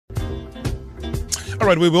All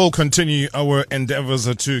right, we will continue our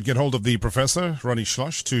endeavors to get hold of the professor, Ronnie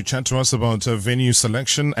Schloss, to chat to us about venue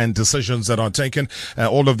selection and decisions that are taken.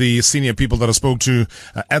 All of the senior people that I spoke to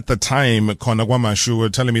at the time, Konagwamashu, were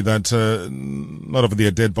telling me that not of their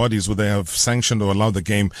dead bodies would they have sanctioned or allowed the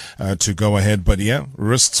game to go ahead. But yeah,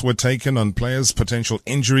 risks were taken on players, potential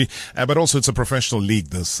injury, but also it's a professional league,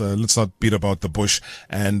 this. Let's not beat about the bush.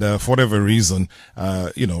 And for whatever reason,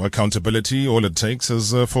 accountability, all it takes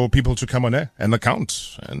is for people to come on air and account.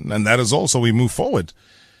 And that is also we move forward.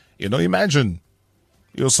 Imagine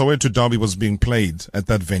your Soweto derby was being played at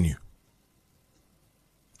that venue.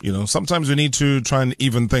 Sometimes we need to try and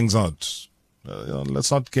even things out. Let's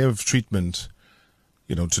not give treatment,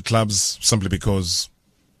 to clubs simply because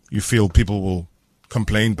you feel people will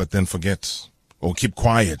complain but then forget or keep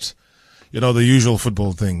quiet. The usual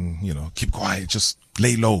football thing, keep quiet, just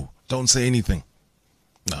lay low, don't say anything.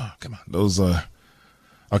 No, come on, those are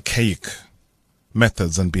archaic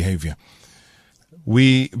methods and behavior.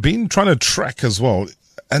 We've been trying to track as well,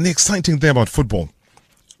 and the exciting thing about football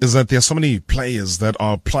is that there are so many players that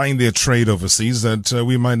are plying their trade overseas that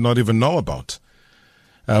we might not even know about.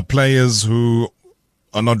 Players who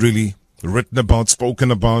are not really written about,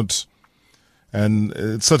 spoken about, and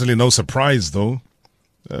it's certainly no surprise though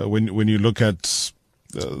when you look at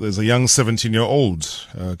there's a young 17-year-old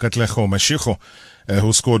Katleho Mashiko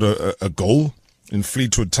who scored a goal in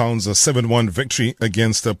Fleetwood Town's 7-1 victory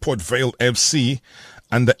against Port Vale FC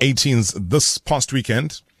under 18s this past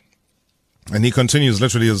weekend. And he continues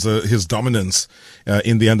literally his dominance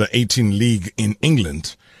in the under 18 league in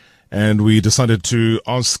England. And we decided to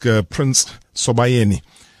ask Prince Sobayeni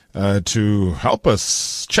to help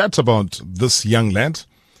us chat about this young lad.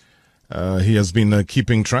 He has been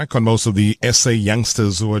keeping track on most of the SA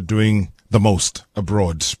youngsters who are doing the most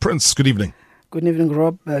abroad. Prince, good evening. Good evening,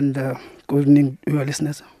 Rob, and good evening, your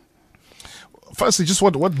listeners. Firstly, just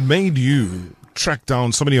what made you track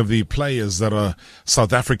down so many of the players that are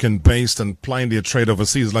South African based and plying their trade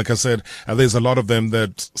overseas? Like I said, there's a lot of them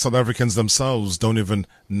that South Africans themselves don't even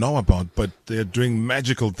know about, but they're doing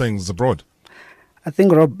magical things abroad. I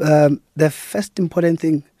think, Rob, the first important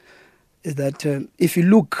thing is that if you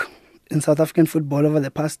look in South African football over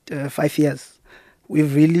the past 5 years,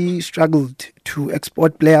 we've really struggled to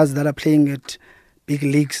export players that are playing at big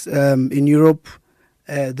leagues in Europe.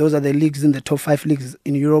 Those are the leagues in the top 5 leagues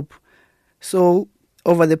in Europe. So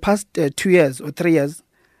over the past 2 years or 3 years,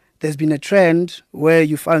 there's been a trend where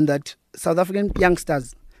you found that South African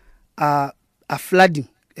youngsters are flooding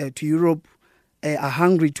to Europe, are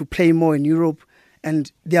hungry to play more in Europe,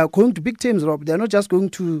 and they are going to big teams, Rob. They're not just going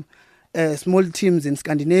to small teams in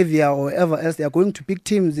Scandinavia or wherever else. They are going to big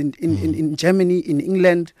teams in Germany, in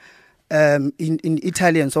England, in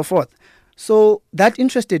Italy and so forth. So that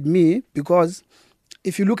interested me because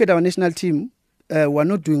if you look at our national team, we're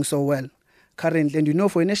not doing so well currently.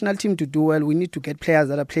 And for a national team to do well, we need to get players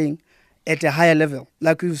that are playing at a higher level.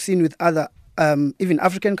 Like we've seen with other, even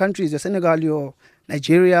African countries, Senegal, or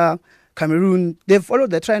Nigeria, Cameroon, they've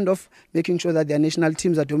followed the trend of making sure that their national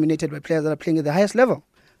teams are dominated by players that are playing at the highest level.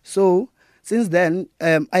 So since then,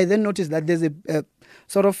 I then noticed that there's a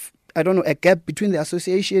sort of, a gap between the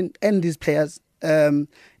association and these players in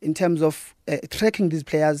terms of tracking these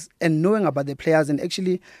players and knowing about the players and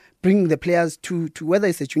actually bringing the players to whether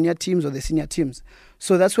it's the junior teams or the senior teams.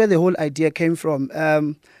 So that's where the whole idea came from.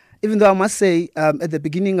 Even though I must say at the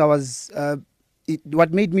beginning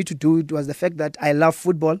what made me to do it was the fact that I love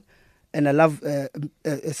football and I love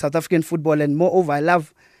South African football, and moreover I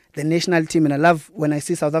love the national team, and I love when I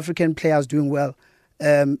see South African players doing well,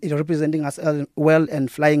 representing us well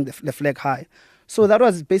and flying the flag high. So that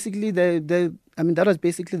was basically the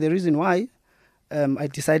reason why I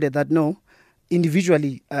decided that no,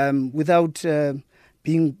 individually, without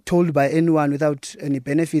being told by anyone, without any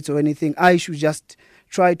benefits or anything, I should just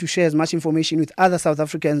try to share as much information with other South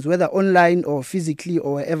Africans, whether online or physically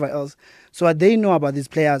or wherever else, so that they know about these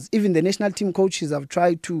players. Even the national team coaches have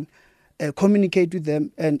tried to communicate with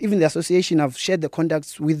them, and even the association have shared the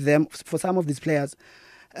contacts with them for some of these players.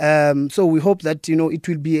 So we hope that it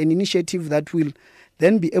will be an initiative that will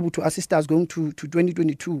then be able to assist us going to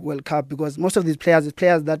 2022 World Cup, because most of these players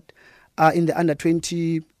that are in the under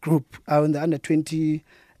 20 group, are in the under 20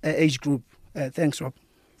 age group. Thanks, Rob.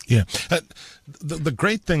 Yeah, the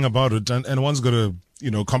great thing about it, and one's got to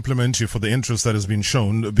compliment you for the interest that has been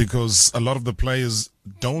shown, because a lot of the players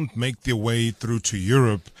don't make their way through to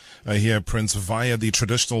Europe here, Prince, via the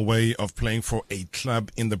traditional way of playing for a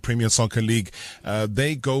club in the Premier Soccer League.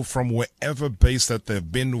 They go from wherever base that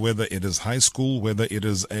they've been, whether it is high school, whether it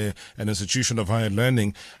is an institution of higher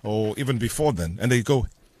learning, or even before then, and they go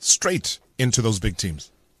straight into those big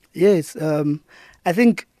teams. Yes, I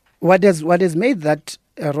think what has made that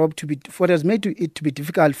Rob what has made it to be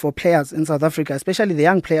difficult for players in South Africa, especially the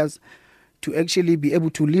young players, to actually be able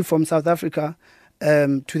to leave from South Africa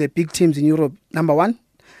to the big teams in Europe. Number one,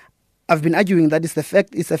 I've been arguing that it's the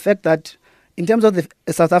fact that in terms of the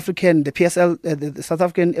South African, the PSL, the South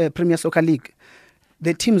African Premier Soccer League,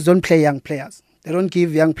 the teams don't play young players. They don't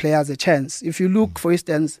give young players a chance. If you look, for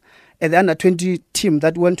instance, at the under-20 team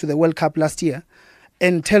that went to the World Cup last year,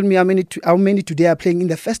 and tell me how many today are playing in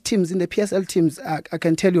the first teams, in the PSL teams, I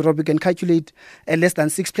can tell you, Rob, we can calculate less than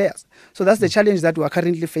 6 players. So that's the challenge that we are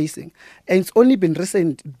currently facing. And it's only been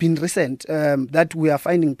recent that we are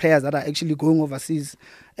finding players that are actually going overseas,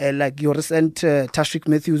 like your recent Tashrik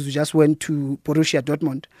Matthews, who just went to Borussia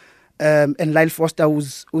Dortmund, and Lyle Foster,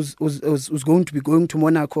 who's going to be going to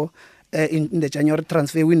Monaco in the January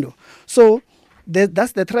transfer window. So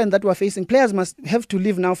that's the trend that we're facing. Players must have to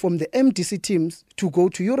leave now from the MDC teams to go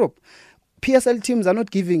to Europe. PSL teams are not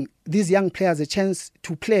giving these young players a chance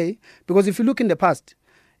to play, because if you look in the past,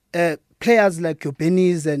 players like your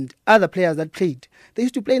Bennies and other players that played, they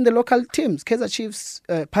used to play in the local teams, Kaizer Chiefs,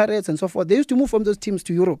 Pirates and so forth. They used to move from those teams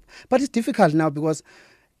to Europe. But it's difficult now because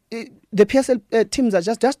the PSL teams are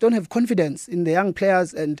just don't have confidence in the young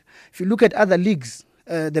players. And if you look at other leagues,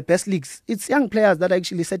 the best leagues, it's young players that are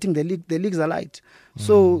actually setting the leagues alight.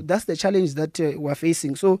 So that's the challenge that we're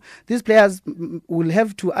facing. So these players will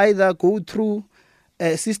have to either go through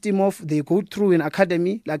a system of, they go through an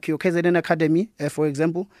academy, like your KZN Academy, for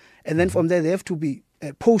example, and then from there they have to be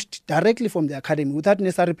poached directly from the academy without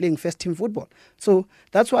necessarily playing first team football. So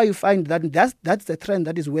that's why you find that that's the trend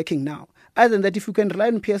that is working now. Other than that, if you can rely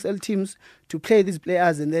on PSL teams to play these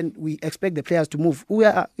players and then we expect the players to move,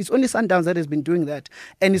 it's only Sundowns that has been doing that.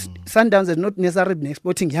 And Sundowns has not necessarily been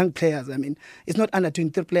exporting young players. I mean, it's not under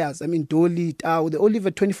 23 players. I mean, Dolly, Tao, they all live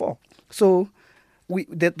at 24. So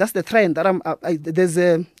that's the trend that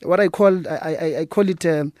there's what I call it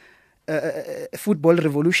a football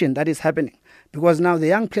revolution that is happening, because now the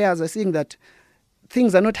young players are seeing that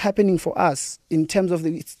things are not happening for us in terms of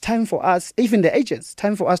it's time for us, even the agents,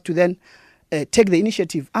 time for us to then take the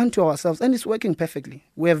initiative unto ourselves, and it's working perfectly.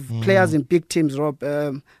 We have players in big teams, Rob,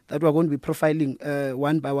 that we're going to be profiling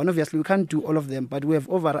one by one. Obviously, we can't do all of them, but we have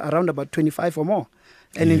around about 25 or more.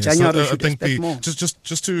 And in January, we should expect more.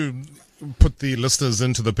 Just to put the listeners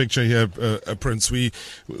into the picture here, Prince,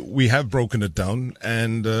 we have broken it down,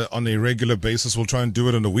 and on a regular basis, we'll try and do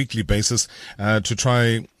it on a weekly basis to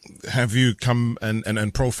try have you come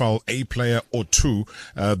and profile a player or two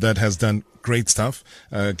that has done great stuff.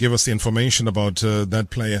 Give us the information about that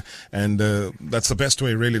player, and that's the best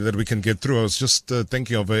way really that we can get through. I was just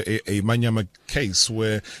thinking of a Manyama case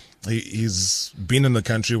where he's been in the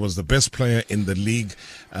country, was the best player in the league,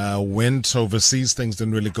 went overseas, things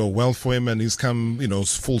didn't really go well for him, and he's come,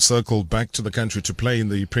 full circle back to the country to play in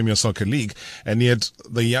the Premier Soccer League. And yet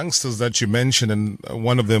the youngsters that you mentioned, and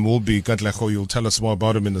one of them will be Katleho, you'll tell us more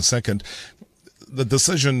about him in a second, the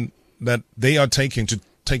decision that they are taking to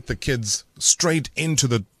take the kids straight into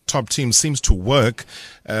the top team seems to work,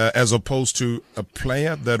 as opposed to a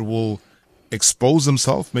player that will expose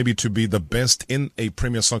himself maybe to be the best in a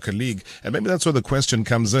Premier Soccer League. And maybe that's where the question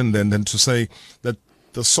comes in then to say that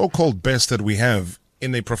the so-called best that we have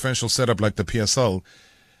in a professional setup like the PSL,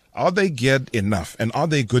 are they get enough, and are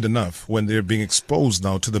they good enough when they're being exposed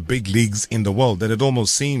now to the big leagues in the world? And it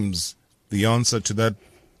almost seems the answer to that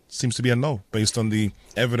seems to be a no, based on the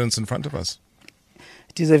evidence in front of us.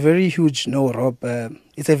 It is a very huge no, Rob.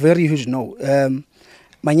 It's a very huge no.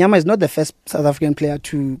 Manyama is not the first South African player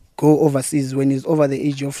to go overseas when he's over the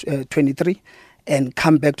age of 23 and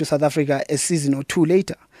come back to South Africa a season or two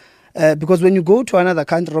later. Because when you go to another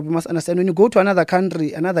country, Rob, you must understand, when you go to another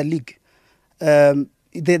country, another league, the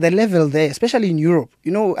level there, especially in Europe,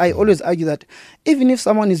 I always argue that even if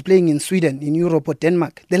someone is playing in Sweden, in Europe or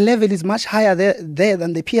Denmark, the level is much higher there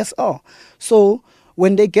than the PSL. So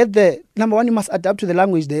when they get there, number one, you must adapt to the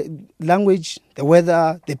language, the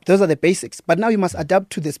weather, those are the basics. But now you must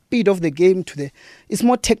adapt to the speed of the game, it's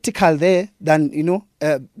more tactical there than,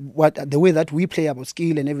 the way that we play, about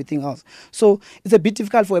skill and everything else. So it's a bit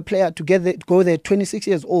difficult for a player to go there 26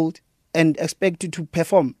 years old and expect to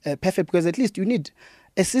perform perfect, because at least you need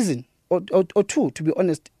a season or two, to be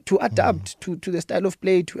honest, to adapt to the style of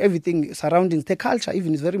play, to everything, surroundings, the culture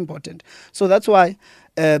even is very important. So that's why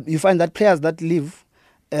you find that players that leave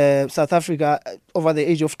South Africa over the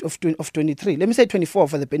age of 23, let me say 24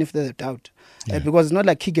 for the benefit of the doubt, because it's not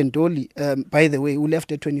like Keegan Dolly, by the way, who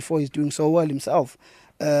left at 24, he's doing so well himself.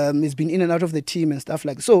 He's been in and out of the team and stuff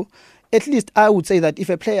like that. So at least I would say that if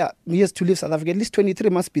a player has to leave South Africa, at least 23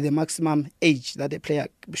 must be the maximum age that a player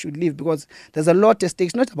should leave, because there's a lot at stake.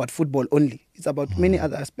 It's not about football only. It's about many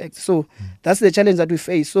other aspects. So that's the challenge that we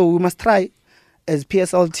face. So we must try as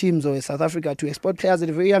PSL teams or as South Africa to export players at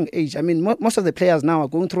a very young age. I mean, most of the players now are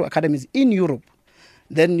going through academies in Europe.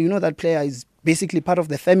 Then you know that player is basically part of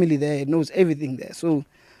the family there, knows everything there. So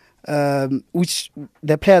which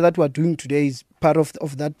the player that we are doing today is part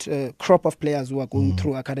of that crop of players who are going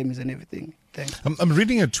through academies and everything. Thanks. I'm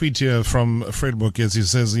reading a tweet here from Fred Bukes. He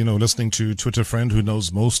says, listening to Twitter friend who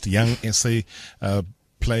knows most young SA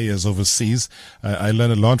players overseas. I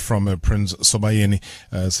learn a lot from Prince Sobayeni.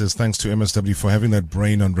 Says, thanks to MSW for having that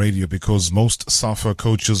brain on radio, because most SAFA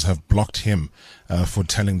coaches have blocked him for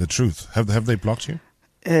telling the truth. Have they blocked you?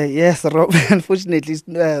 Yes, Rob. Unfortunately,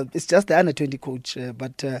 it's just the under-20 coach.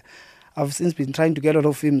 But I've since been trying to get out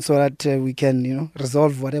of him so that we can,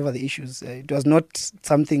 resolve whatever the issues. It was not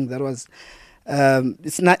something that was.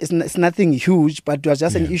 It's nothing huge, but it was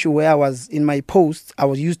just an issue where I was in my post. I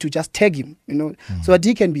was used to just tag him, so that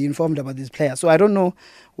he can be informed about this player. So I don't know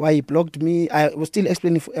why he blocked me. I was still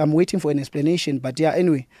explaining. I'm waiting for an explanation. But yeah,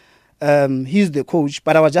 anyway. He's the coach,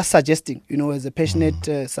 but I was just suggesting, as a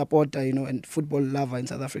passionate supporter, and football lover in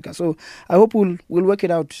South Africa. So I hope we'll work it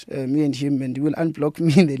out, me and him, and he will unblock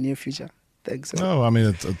me in the near future. Thanks. No, I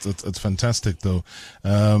mean, it's fantastic, though.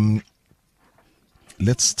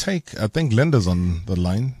 Let's take, I think Linda's on the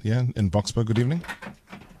line, in Boksburg. Good evening.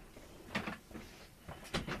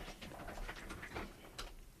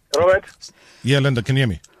 Robert? Yeah, Linda, can you hear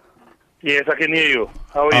me? Yes, I can hear you.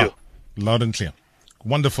 How are you? Loud and clear.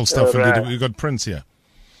 Wonderful stuff. Right. We got Prince here.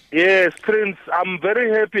 Yes, Prince. I'm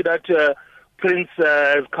very happy that Prince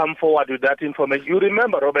has come forward with that information. You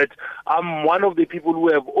remember, Robert, I'm one of the people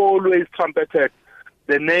who have always trumpeted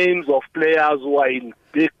the names of players who are in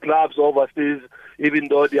big clubs overseas, even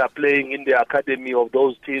though they are playing in the academy of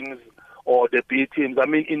those teams or the B teams. I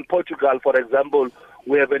mean, in Portugal, for example,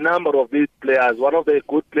 we have a number of these players. One of the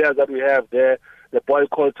good players that we have there, the boy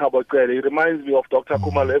called Thabo Cele. He reminds me of Dr.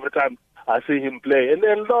 Kumalo every time I see him play. And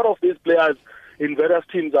there are a lot of these players in various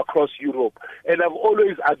teams across Europe. And I've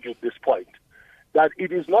always argued this point, that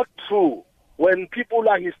it is not true when people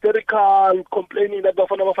are hysterical, complaining that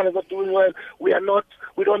Bafana Bafana is not doing well, we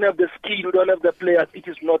don't have the skill, we don't have the players. It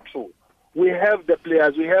is not true. We have the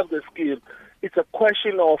players, we have the skill. It's a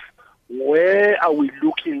question of where are we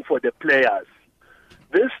looking for the players.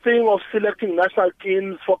 This thing of selecting national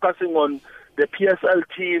teams, focusing on the PSL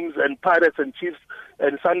teams and Pirates and Chiefs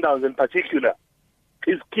and Sundowns in particular,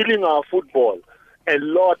 is killing our football a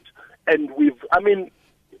lot. And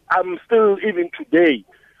I'm still, even today,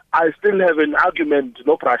 I still have an argument,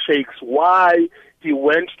 Nopra Sheikhs, why he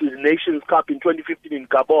went to the Nations Cup in 2015 in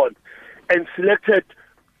Gabon and selected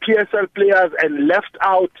PSL players and left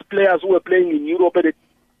out players who were playing in Europe.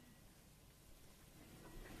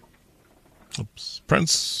 Oops.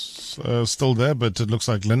 Prince still there, but it looks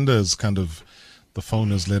like Linda is the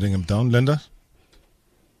phone is letting him down. Linda?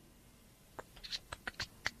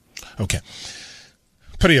 Okay.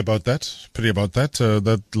 Pity about that.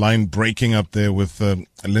 That line breaking up there with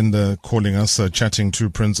Linda calling us, chatting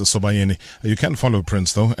to Prince Sobayeni. You can follow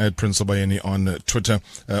Prince, though, at Prince Sobayeni on Twitter.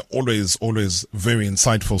 Always very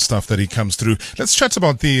insightful stuff that he comes through. Let's chat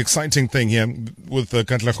about the exciting thing here with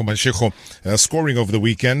Katlego Mashego scoring over the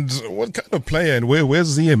weekend. What kind of player and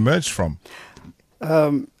where's he emerged from?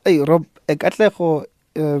 Hey, Rob, Katlego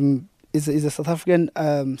is a South African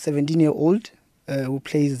 17-year-old. Who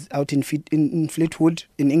plays out in Fleetwood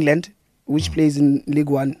in England, which plays in League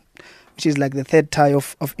One, which is like the third tie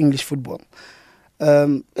of English football.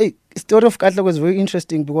 The story of Katlego was very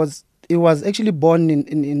interesting because he was actually born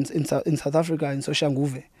in South Africa, in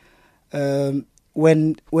Soshanguve.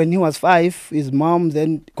 When he was 5, his mom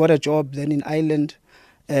then got a job then in Ireland,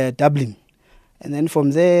 Dublin. And then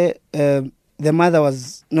from there, the mother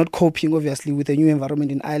was not coping, obviously, with a new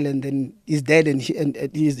environment in Ireland. Then his dad and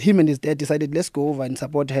him and his dad decided, let's go over and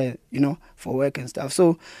support her, for work and stuff.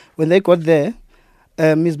 So when they got there,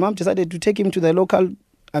 his mom decided to take him to the local,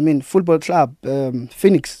 football club,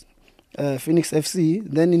 Phoenix FC.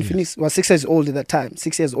 Then in Phoenix, was 6 years old at that time,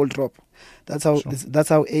 6 years old drop. That's how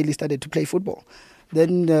Ailey started to play football.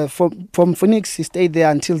 Then from Phoenix, he stayed there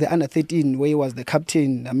until the under-13, where he was the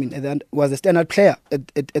captain. Was a standard player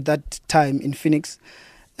at that time in Phoenix.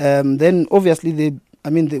 Then obviously,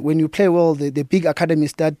 when you play well, the big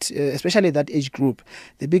academies start, especially that age group,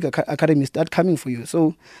 the big academies start coming for you.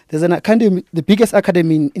 So there's an academy, the biggest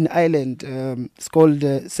academy in Ireland. It's called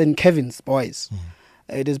St. Kevin's Boys.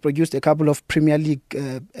 It has produced a couple of Premier League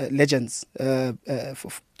legends who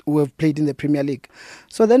have played in the Premier League.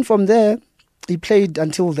 So then from there, he played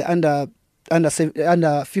until the under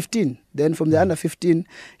 15. Then from the under 15,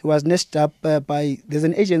 he was snatched up by, there's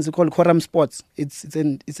an agency called Quorum Sports. It's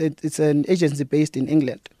an agency based in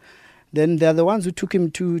England. Then they're the ones who took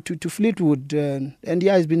him to Fleetwood, and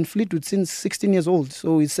yeah, he's been Fleetwood since 16 years old.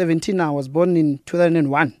 So he's 17 now. Was born in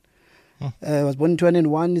 2001. Was born in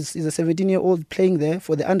 2001. He's a 17-year-old playing there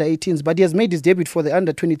for the under 18s, but he has made his debut for the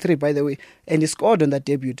under 23, by the way, and he scored on that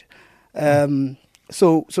debut.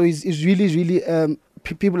 So he's really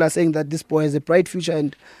people are saying that this boy has a bright future,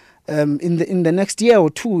 and in the next year or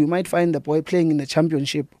two, you might find the boy playing in the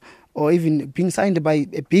championship or even being signed by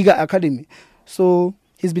a bigger academy. So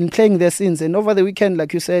he's been playing there since, and over the weekend,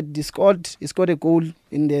 like you said, he scored a goal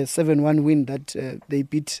in the 7-1 win that they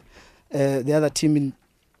beat the other team in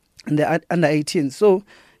the under 18. So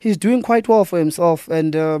he's doing quite well for himself,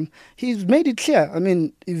 and he's made it clear. I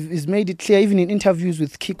mean, he's made it clear even in interviews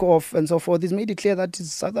with Kickoff and so forth. He's made it clear that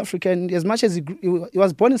he's South African. As much as he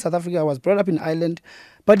was born in South Africa, was brought up in Ireland,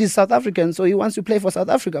 but he's South African, so he wants to play for South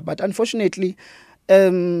Africa. But unfortunately,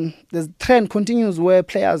 the trend continues where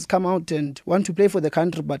players come out and want to play for the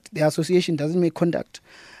country, but the association doesn't make contact.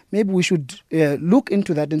 Maybe we should look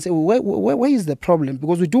into that and say, well, where is the problem?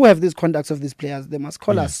 Because we do have these contacts of these players. They must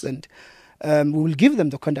call us, and we will give them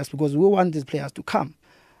the contacts because we want these players to come.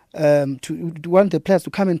 To want the players to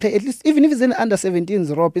come and play, at least, even if it's in under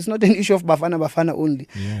 17s, Rob, it's not an issue of Bafana only.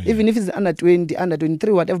 Even if it's under 20, under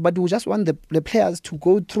 23, whatever, but we just want the players to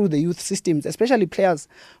go through the youth systems, especially players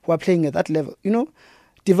who are playing at that level. You know,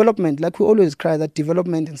 development, like we always cry that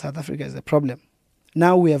development in South Africa is a problem.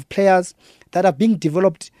 Now we have players that are being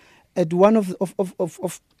developed at one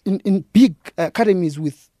in big academies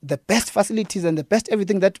with the best facilities and the best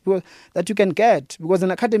everything that you can get, because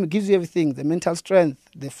an academy gives you everything: the mental strength,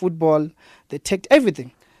 the football, the tech,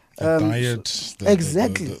 everything. The diet,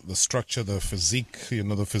 exactly, the structure, the physique, the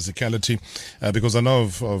physicality. Because I know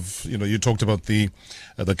of you talked about the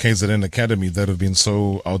KZN Academy that have been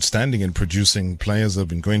so outstanding in producing players that have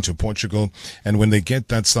been going to Portugal, and when they get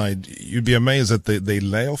that side, you'd be amazed that they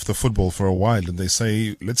lay off the football for a while and they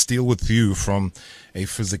say, let's deal with you from a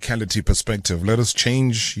physicality perspective. Let us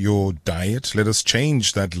change your diet. Let us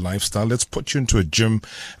change that lifestyle. Let's put you into a gym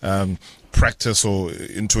practice or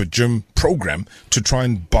into a gym program to try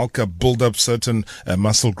and bulk up, build up certain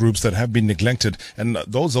muscle groups that have been neglected. And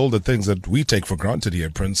those are all the things that we take for granted here,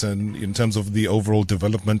 Prince, and in terms of the overall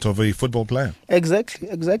development of a football player.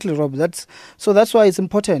 Exactly, Rob. That's why it's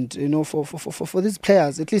important, for these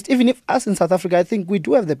players, at least. Even if us in South Africa, I think we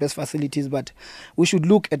do have the best facilities, but we should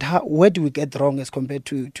look at where do we get wrong as compared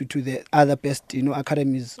to the other best,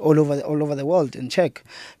 academies all over the world and check.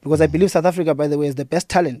 Because I believe South Africa, by the way, is the best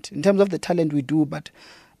talent in terms of the talent we do, but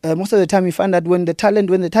most of the time we find that when the talent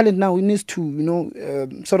now needs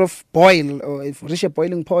to sort of boil or reach a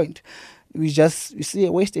boiling point, we see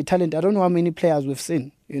a wasted talent. I don't know how many players we've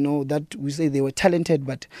seen, that we say they were talented,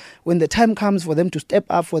 but when the time comes for them to step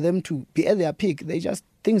up, for them to be at their peak,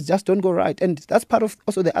 things just don't go right. And that's part of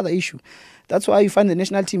also the other issue. That's why you find the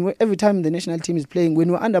national team, where every time the national team is playing,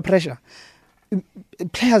 when we're under pressure,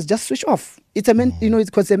 players just switch off. It's a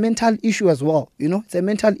mental issue as well. It's a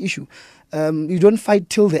mental issue. You don't fight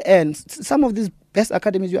till the end. Some of these best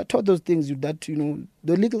academies, you are taught those things the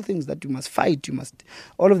legal things that you must fight.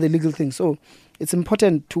 All of the legal things. So it's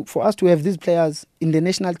important for us to have these players in the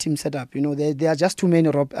national team setup. There are just too many.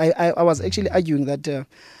 Rob, I was actually arguing that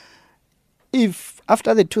if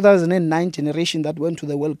after the 2009 generation that went to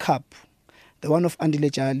the World Cup, the one of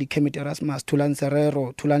Andile Jali, Kemit Erasmus, Tulan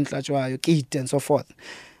Serrero, Tulan Tlachwa, Kate, and so forth,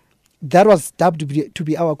 that was dubbed to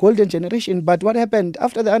be our golden generation. But what happened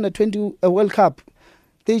after the Under-20 World Cup?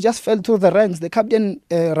 They just fell through the ranks. The captain,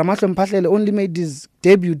 Ramatlo Mpahlele, only made his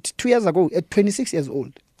debut 2 years ago at 26 years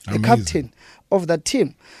old. Amazing. The captain of that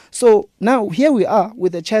team. So now here we are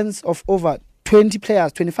with a chance of over 20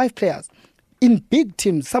 players, 25 players in big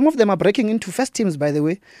teams. Some of them are breaking into first teams, by the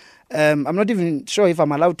way. I'm not even sure if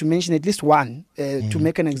I'm allowed to mention at least one to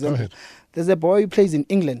make an example. There's a boy who plays in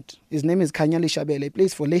England. His name is Kanyali Shabele. He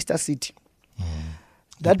plays for Leicester City.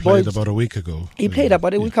 That he played about a week ago. He played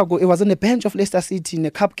about a week ago. He was on the bench of Leicester City in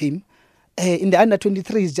a cup game. In the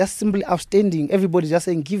under-23, he's just simply outstanding. Everybody's just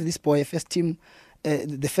saying, give this boy a first team,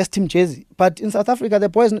 the first team jersey. But in South Africa, the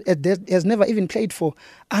boy has never even played for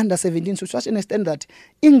under-17, to such an extent that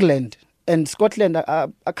England and Scotland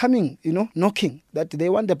are coming, knocking that they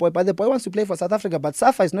want the boy, but the boy wants to play for South Africa, but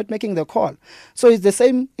SAFA is not making the call. So it's the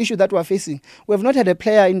same issue that we're facing. We have not had a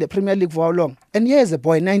player in the Premier League for how long? And here's a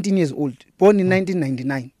boy, 19 years old, born in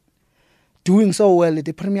 1999, doing so well at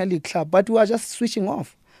the Premier League club, but we are just switching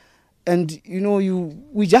off. And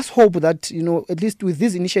we just hope that at least with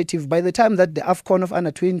this initiative, by the time that the AFCON of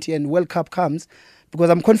Under 20 and World Cup comes, because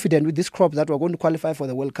I'm confident with this crop that we're going to qualify for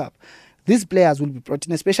the World Cup, these players will be brought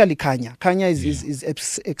in, especially Kanya. Kanya is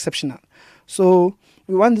exceptional. So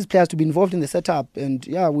we want these players to be involved in the setup, and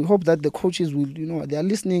we hope that the coaches will, they are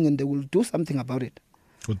listening and they will do something about it.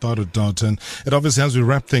 Without a doubt. And it obviously, as we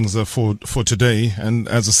wrap things for today, and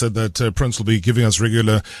as I said, that Prince will be giving us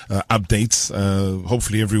regular updates,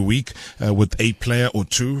 hopefully every week, with a player or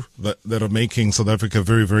two that are making South Africa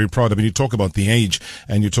very, very proud. I mean, you talk about the age,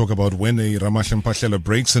 and you talk about when a Ramahle Mpahlela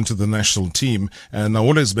breaks into the national team, and I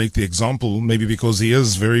always make the example, maybe because he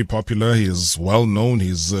is very popular, he is well known,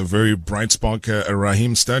 he's a very bright spark,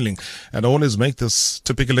 Raheem Sterling, and I always make this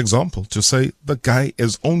typical example to say the guy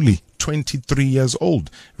is only 23 years old.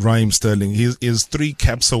 Raheem Sterling, he is 3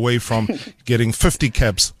 caps away from getting 50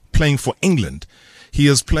 caps playing for England. He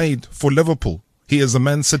has played for Liverpool. He is a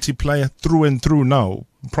Man City player through and through now.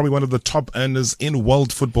 Probably one of the top earners in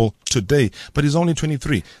world football today. But he's only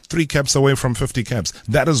 23. 3 caps away from 50 caps.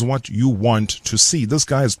 That is what you want to see. This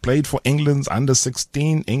guy has played for England's under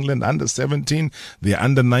 16, England under 17, the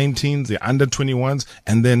under 19s, the under 21s,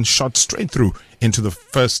 and then shot straight through into the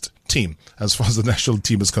first team as far as the national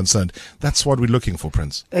team is concerned. That's what we're looking for,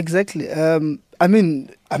 Prince. Exactly. I mean,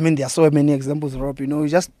 there are so many examples, Rob. You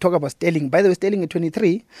just talk about Sterling. By the way, Sterling at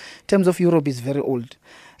 23, in terms of Europe, is very old.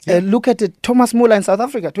 Yeah. Look at it. Thomas Muller in South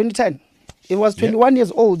Africa, 2010. He was 21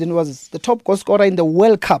 years old and was the top goal scorer in the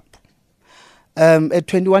World Cup at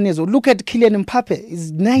 21 years old. Look at Kylian Mbappe.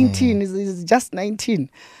 He's 19. He's just 19.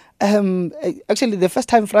 Actually, the first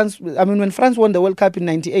time when France won the World Cup in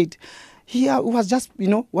 98, he was just,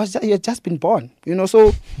 he had just been born,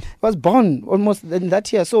 so he was born almost in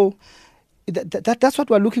that year. So that's what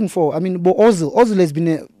we're looking for. I mean, Ozil has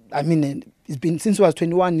been, he's been, since he was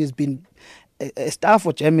 21, he's been a star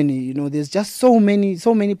for Germany. There's just so many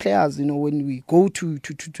players, when we go to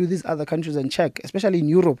these other countries and check, especially in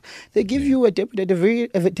Europe, they give you a debut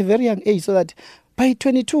at a very young age, so that by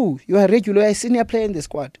 22, you are a senior player in the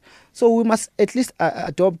squad. So we must at least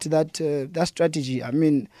adopt that strategy. I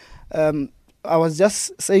mean, I was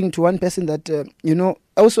just saying to one person that,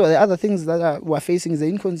 also the other things that we're facing is the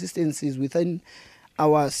inconsistencies within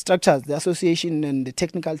our structures, the association and the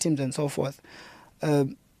technical teams and so forth.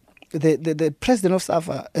 The president of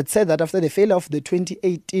SAFA had said that after the failure of the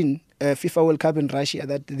 2018 FIFA World Cup in Russia,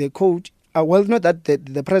 that the coach, not that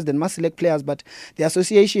the president must select players, but the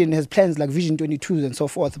association has plans like Vision 22 and so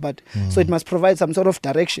forth. But so it must provide some sort of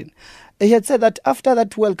direction. He had said that after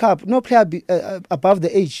that World Cup, no player above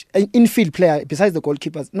the age, infield player besides the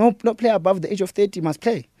goalkeepers, no player above the age of 30 must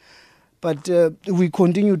play. But we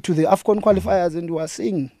continue to the AFCON qualifiers, and we are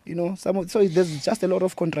seeing, so there's just a lot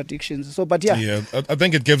of contradictions. So, but yeah, I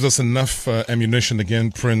think it gives us enough ammunition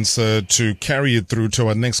again, Prince, to carry it through to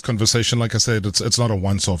our next conversation. Like I said, it's not a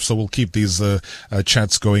once-off, so we'll keep these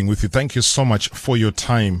chats going with you. Thank you so much for your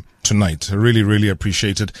time tonight. I really, really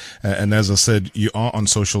appreciate it. And as I said, you are on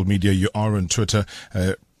social media, you are on Twitter.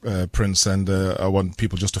 Prince, and I want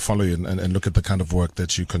people just to follow you and look at the kind of work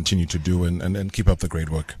that you continue to do and keep up the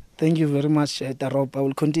great work. Thank you very much, Tarob. I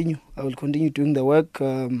will continue doing the work.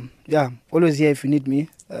 Always here if you need me.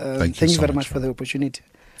 Thank you very much for the opportunity.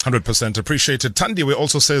 100% appreciated. Tandiwe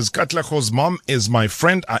also says, Katlako's mom is my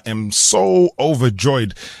friend. I am so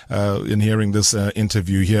overjoyed in hearing this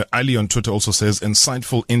interview here. Ali on Twitter also says,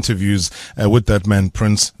 insightful interviews with that man,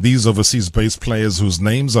 Prince. These overseas-based players whose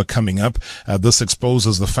names are coming up, this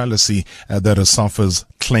exposes the fallacy that is SAFA's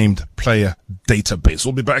claimed player database.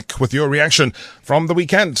 We'll be back with your reaction from the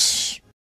weekend.